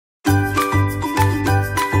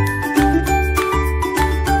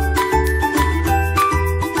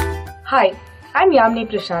Hi, I'm Yamini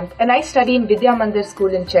Prashanth and I study in Vidya Mandir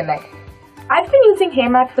School in Chennai. I've been using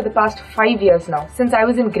HeyMath for the past 5 years now, since I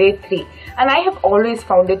was in grade 3, and I have always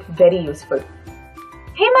found it very useful.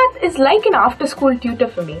 HeyMath is like an after-school tutor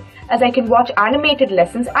for me, as I can watch animated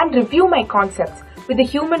lessons and review my concepts with a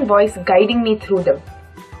human voice guiding me through them.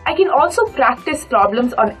 I can also practice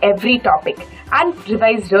problems on every topic and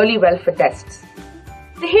revise really well for tests.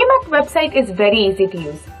 The HeyMath website is very easy to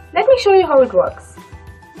use. Let me show you how it works.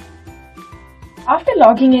 After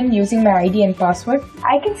logging in using my ID and password,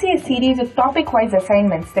 I can see a series of topic-wise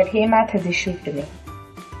assignments that HeyMath has issued to me.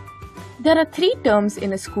 There are 3 terms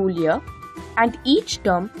in a school year, and each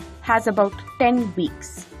term has about 10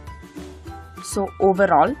 weeks. So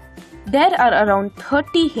overall, there are around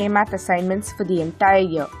 30 HeyMath assignments for the entire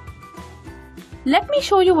year. Let me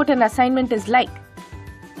show you what an assignment is like.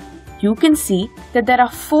 You can see that there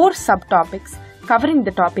are 4 subtopics covering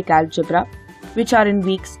the topic algebra, which are in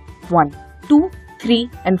weeks 1, 2, 3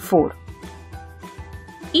 and 4.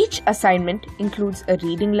 Each assignment includes a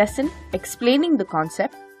reading lesson explaining the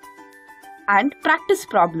concept and practice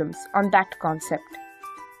problems on that concept.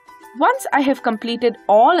 Once I have completed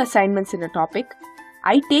all assignments in a topic,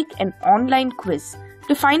 I take an online quiz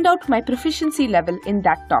to find out my proficiency level in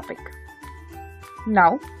that topic.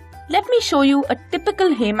 Now, let me show you a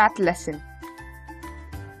typical HeyMath lesson.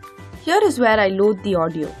 Here is where I load the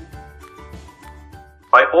audio.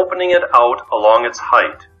 By opening it out along its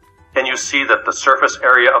height, can you see that the surface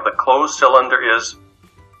area of the closed cylinder is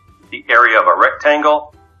the area of a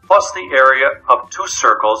rectangle plus the area of 2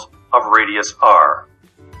 circles of radius r?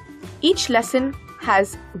 Each lesson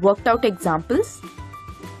has worked out examples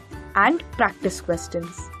and practice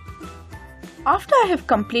questions. After I have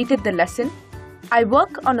completed the lesson, I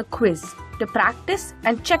work on a quiz to practice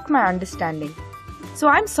and check my understanding. So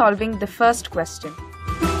I'm solving the first question.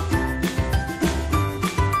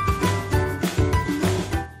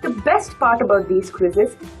 The best part about these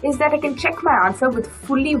quizzes is that I can check my answer with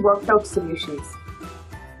fully worked out solutions.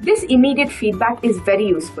 This immediate feedback is very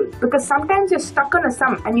useful because sometimes you're stuck on a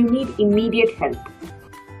sum and you need immediate help.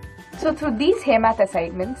 So through these HeyMath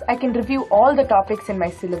assignments, I can review all the topics in my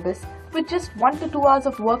syllabus with just 1 to 2 hours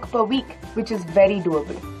of work per week, which is very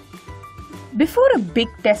doable. Before a big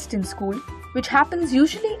test in school, which happens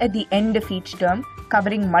usually at the end of each term,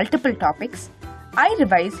 covering multiple topics, I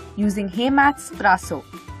revise using HeyMath's Praso.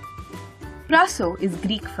 Praso is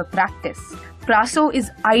Greek for practice. Praso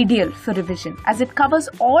is ideal for revision as it covers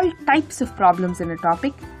all types of problems in a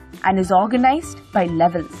topic and is organized by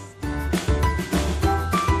levels.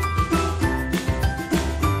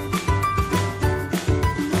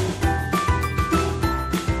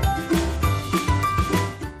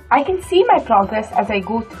 I can see my progress as I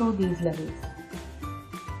go through these levels.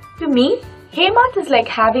 To me, HeyMath is like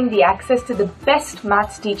having the access to the best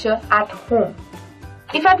maths teacher at home.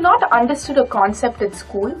 If I've not understood a concept at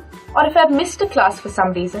school, or if I've missed a class for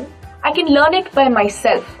some reason, I can learn it by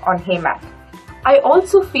myself on HeyMath. I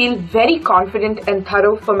also feel very confident and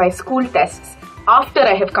thorough for my school tests after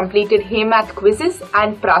I have completed HeyMath quizzes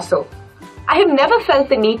and Praso. I have never felt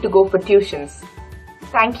the need to go for tuitions.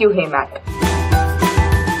 Thank you, HeyMath.